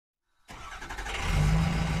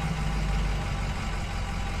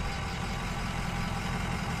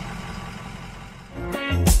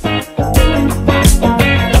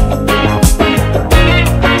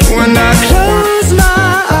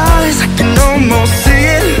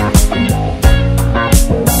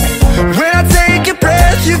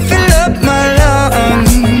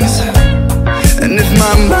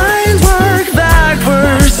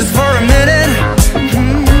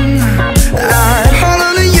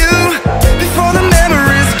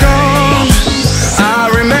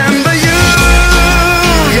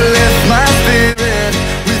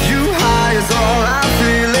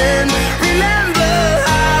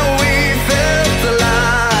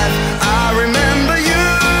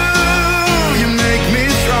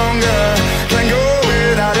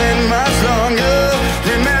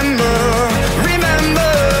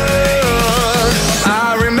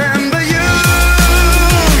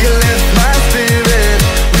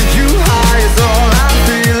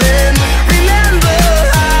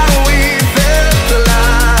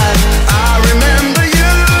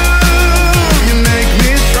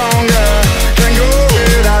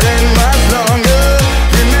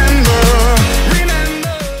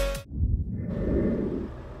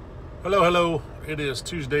It is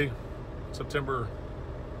Tuesday, September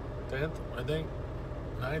 10th, I think.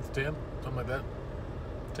 9th, 10th, something like that.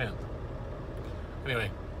 10th.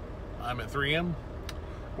 Anyway, I'm at 3M.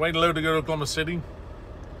 Waiting to load to go to Oklahoma City.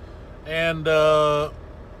 And, okay,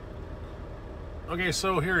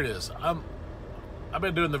 so here it is. I've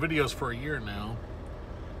been doing the videos for a year now.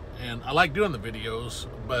 And I like doing the videos,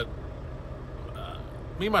 but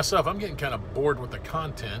me, myself, I'm getting kind of bored with the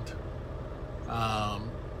content.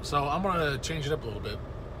 So I'm going to change it up a little bit.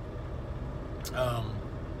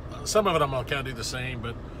 Some of it I'm going to kind of do the same,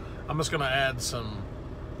 but I'm just going to add some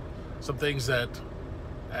things that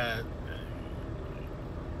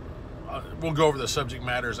we'll go over the subject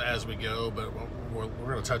matters as we go, but we're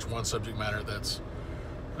going to touch one subject matter that's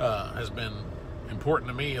has been important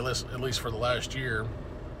to me, at least for the last year.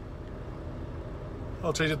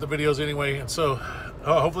 I'll change up the videos anyway, and so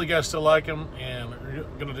hopefully you guys still like them, and we're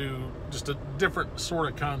going to do just a different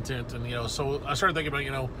sort of content. And so I started thinking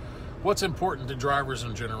about what's important to drivers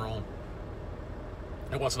in general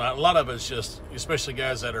and what's not. A lot of it's just, especially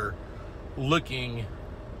guys that are looking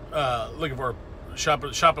for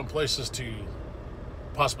shopping places to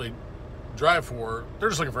possibly drive for. They're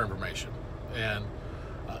just looking for information. And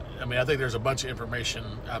I think there's a bunch of information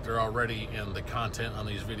out there already in the content on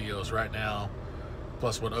these videos right now,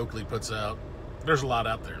 plus what Oakley puts out. There's a lot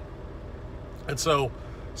out there. And so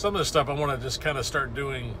some of the stuff I want to just kind of start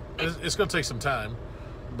doing, it's going to take some time,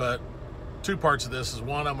 but two parts of this is,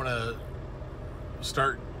 one, I'm going to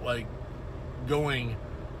start going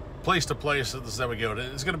place to place that we go to.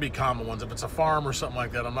 It's going to be common ones. If it's a farm or something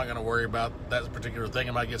like that, I'm not going to worry about that particular thing.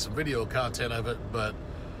 I might get some video content of it, but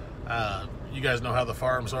you guys know how the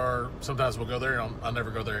farms are. Sometimes we'll go there and I'll never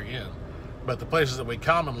go there again. But the places that we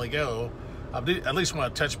commonly go, I at least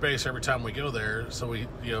want to touch base every time we go there, so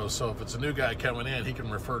so if it's a new guy coming in, he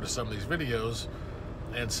can refer to some of these videos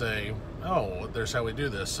and say, oh, there's how we do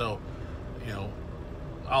this. So,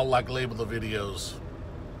 I'll label the videos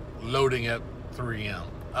loading at 3M,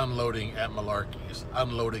 unloading at Malarkey's,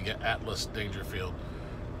 unloading at Atlas Dangerfield,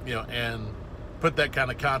 and put that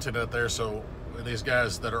kind of content out there so these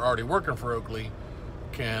guys that are already working for Oakley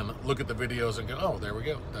can look at the videos and go, oh, there we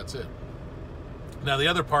go, that's it. Now, the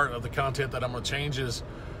other part of the content that I'm going to change is,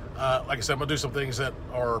 like I said, I'm going to do some things that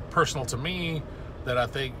are personal to me that I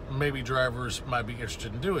think maybe drivers might be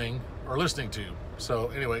interested in doing or listening to. So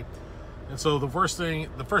anyway, and so the first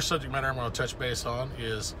subject matter I'm going to touch base on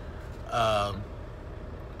is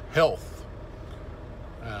health.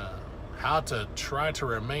 How to try to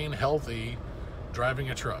remain healthy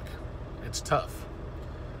driving a truck. It's tough.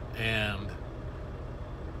 And,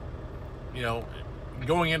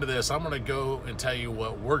 going into this, I'm going to go and tell you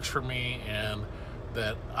what works for me, and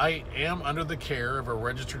that I am under the care of a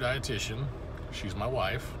registered dietitian. She's my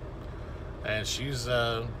wife, and she's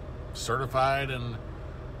certified and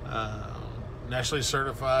nationally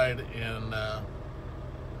certified in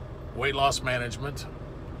weight loss management.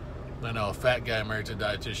 I know a fat guy married to a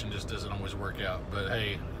dietitian just doesn't always work out, but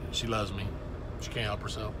hey, she loves me. She can't help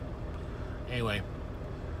herself. Anyway,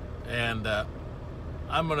 and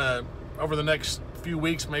I'm going to, over the next few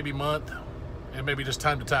weeks, maybe month, and maybe just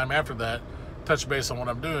time to time after that, touch base on what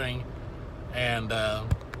I'm doing and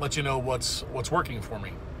let you know what's working for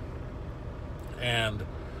me. And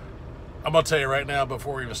I'm gonna tell you right now,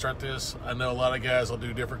 before we even start this, I know a lot of guys will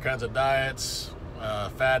do different kinds of diets,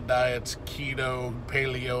 fad diets, keto,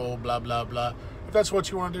 paleo, blah blah blah. If that's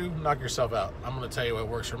what you want to do, knock yourself out. I'm gonna tell you what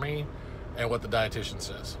works for me and what the dietitian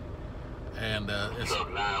says. And it's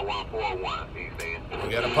 9141. We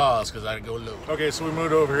got to pause because I go load. Okay, so we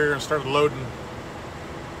moved over here and started loading.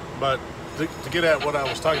 But to get at what I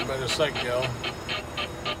was talking about just a second ago.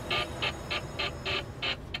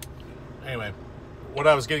 Anyway, what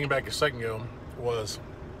I was getting back a second ago was,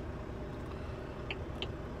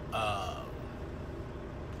 I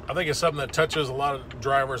think it's something that touches a lot of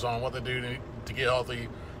drivers on what they do to get healthy,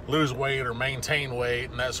 lose weight or maintain weight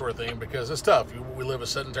and that sort of thing, because it's tough. We live a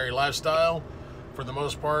sedentary lifestyle for the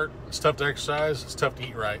most part. It's tough to exercise. It's tough to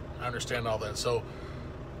eat right. I understand all that. So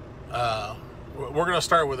we're going to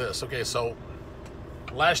start with this. Okay, so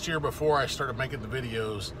last year, before I started making the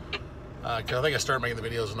videos, because I think I started making the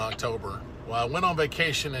videos in October. Well, I went on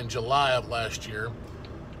vacation in July of last year.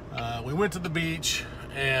 We went to the beach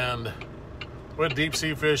and went deep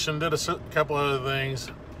sea fishing, did a couple other things.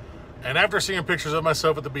 And after seeing pictures of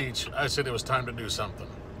myself at the beach, I said it was time to do something.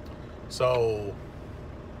 So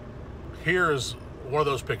here's one of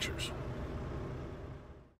those pictures.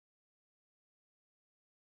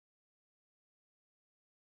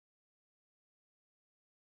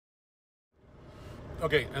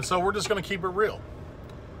 Okay, and so we're just going to keep it real.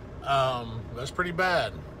 That's pretty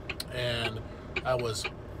bad. And I was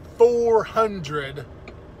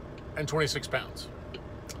 426 pounds.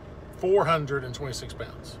 426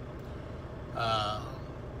 pounds.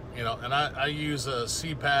 You know, and I use a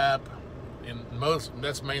CPAP in most.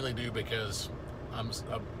 That's mainly due because I'm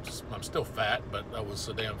still fat, but I was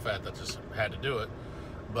so damn fat that I just had to do it.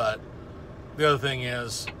 But the other thing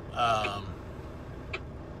is,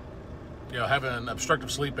 you know, having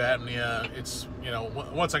obstructive sleep apnea. It's, you know,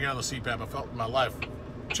 once I got on the CPAP, I felt my life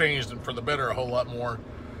changed and for the better a whole lot more.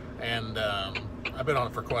 And I've been on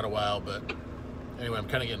it for quite a while, but anyway, I'm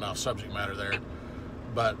kind of getting off subject matter there.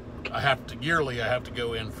 But yearly I have to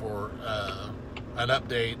go in for an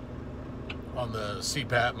update on the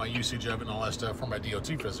CPAP, my usage of it and all that stuff for my DOT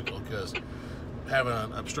physical, because having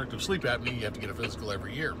an obstructive sleep apnea, you have to get a physical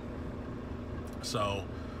every year. So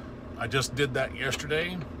I just did that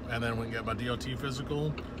yesterday, and then went and got my DOT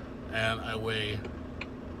physical, and I weigh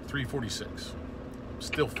 346.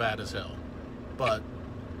 Still fat as hell, but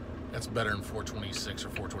that's better than 426 or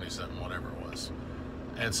 427, whatever it was.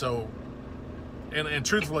 And so, and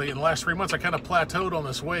truthfully, in the last 3 months, I kind of plateaued on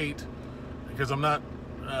this weight because I'm not,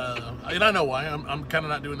 and I know why. I'm kind of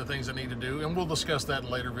not doing the things I need to do, and we'll discuss that in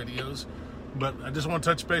later videos. But I just want to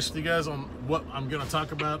touch base with you guys on what I'm going to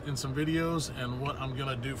talk about in some videos and what I'm going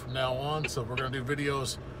to do from now on. So we're going to do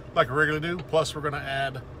videos like I regularly do, plus we're going to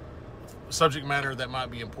add subject matter that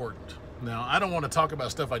might be important. Now, I don't want to talk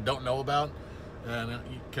about stuff I don't know about, and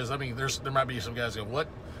because I mean, there might be some guys go, what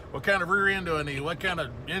kind of rear end do I need? What kind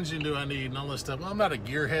of engine do I need? And all this stuff. Well, I'm not a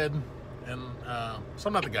gearhead, and so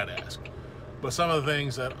I'm not the guy to ask. But some of the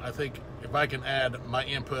things that I think, if I can add my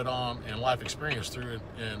input on and life experience through it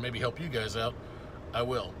and maybe help you guys out, I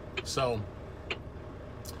will. So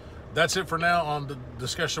that's it for now on the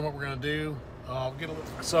discussion of what we're going to do. We're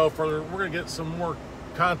going to get some more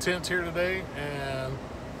content here today and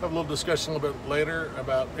have a little discussion a little bit later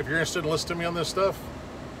about, if you're interested in listening to me on this stuff,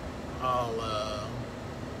 I'll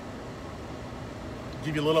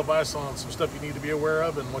give you a little advice on some stuff you need to be aware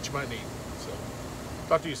of and what you might need. So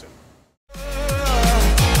talk to you soon.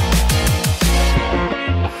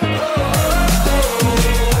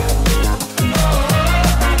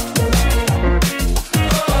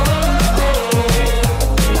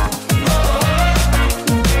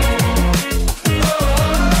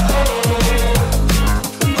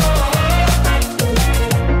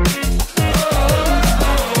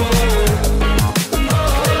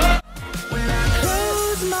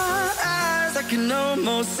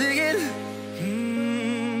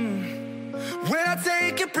 When I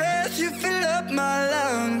take a breath, you fill up my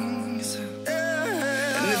lungs. And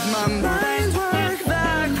if my mind works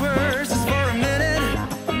backwards just for a minute,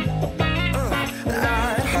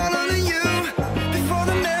 I'd hold on to you before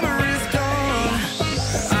the memory's gone.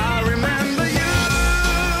 I remember you,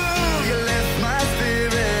 you lift my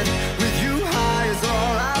spirit. With you high is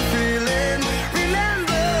all I'm feeling.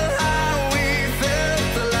 Remember how we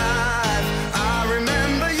felt alive. I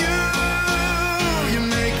remember you, you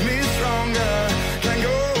make me stronger. Can't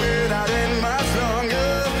go without it much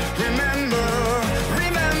longer. Remember,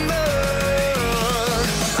 remember,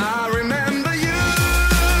 I remember you.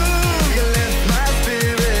 You lift my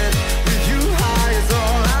spirit. With you high is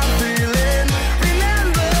all I'm feeling.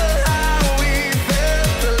 Remember how we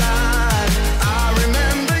felt alive. I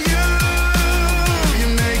remember you. You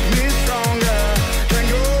make me stronger. Can't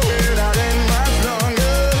go without it much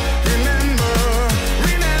longer. Remember,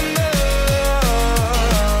 remember.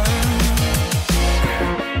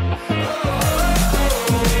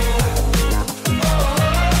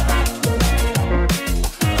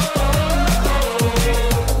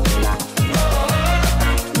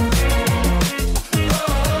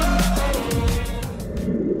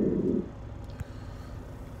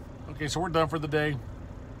 Okay, so we're done for the day,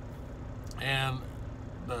 and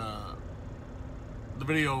the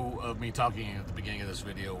video of me talking at the beginning of this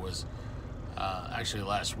video was actually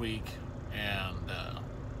last week, and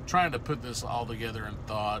trying to put this all together in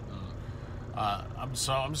thought, and I'm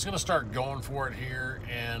just gonna start going for it here,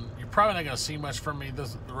 and you're probably not gonna see much from me the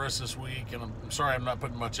rest of this week, and I'm sorry I'm not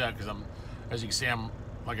putting much out because as you can see,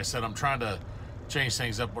 like I said, I'm trying to change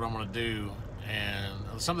things up what I'm gonna do,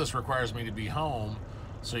 and some of this requires me to be home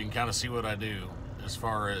so you can kind of see what I do as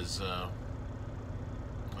far as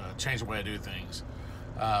change the way I do things.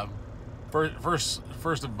 First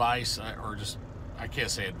advice, I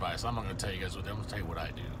can't say advice. I'm not going to tell you guys what I'm going to tell you what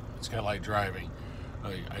I do. It's kind of like driving.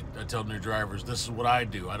 I tell new drivers, this is what I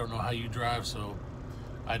do. I don't know how you drive, so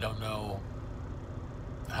I don't know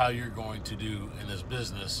how you're going to do in this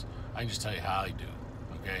business. I can just tell you how I do.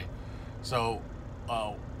 Okay, so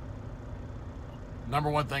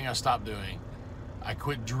number one thing I stopped doing, I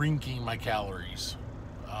quit drinking my calories.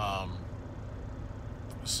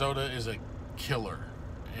 soda is a killer.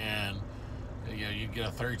 And you know, you get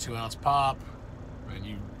a 32-ounce pop, and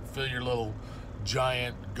you fill your little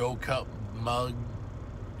giant Go Cup mug.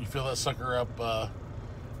 You fill that sucker up 4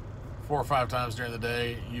 or 5 times during the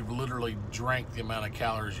day. You've literally drank the amount of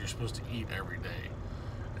calories you're supposed to eat every day.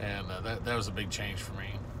 And that was a big change for me.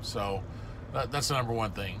 So that's the number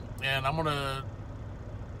one thing. And I'm gonna,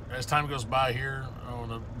 as time goes by here, I'm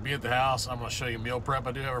gonna be at the house. I'm gonna show you meal prep.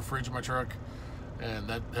 I do have a fridge in my truck, and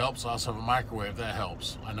that helps. I also have a microwave. That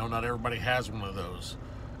helps. I know not everybody has one of those.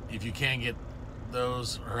 If you can get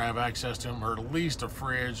those or have access to them, or at least a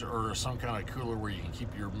fridge or some kind of cooler where you can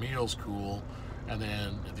keep your meals cool, and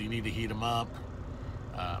then if you need to heat them up,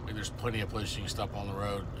 I mean, there's plenty of places you can stop on the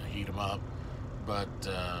road and heat them up. But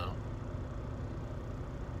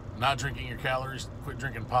not drinking your calories, quit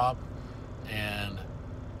drinking pop, and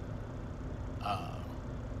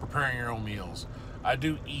preparing your own meals. I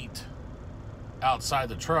do eat outside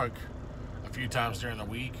the truck a few times during the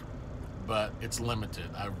week, but it's limited.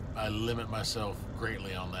 I limit myself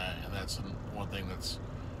greatly on that, and that's one thing that's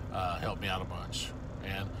helped me out a bunch.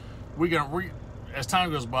 And we as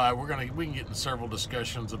time goes by, we can get in several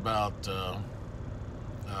discussions about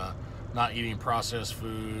not eating processed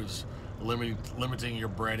foods, limiting your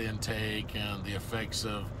bread intake, and the effects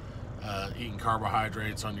of eating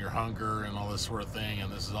carbohydrates on your hunger and all this sort of thing.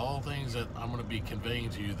 And this is all things that I'm going to be conveying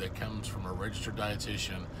to you that comes from a registered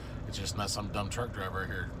dietitian. It's just not some dumb truck driver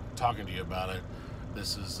here talking to you about it.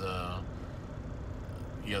 This is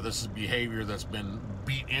this is behavior that's been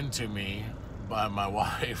beat into me by my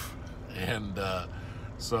wife, and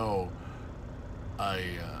so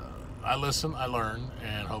I listen, I learn,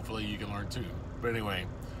 and hopefully you can learn too. But anyway,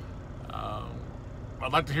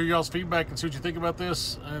 I'd like to hear y'all's feedback and see what you think about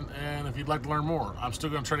this, and if you'd like to learn more. I'm still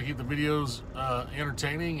going to try to keep the videos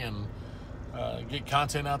entertaining and get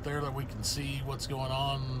content out there that we can see what's going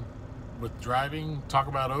on with driving, talk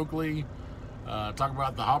about Oakley, talk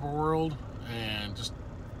about the hopper world, and just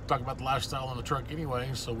talk about the lifestyle in the truck anyway,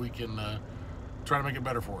 so we can try to make it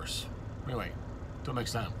better for us. Anyway, until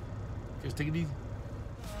next time, guys, take it easy.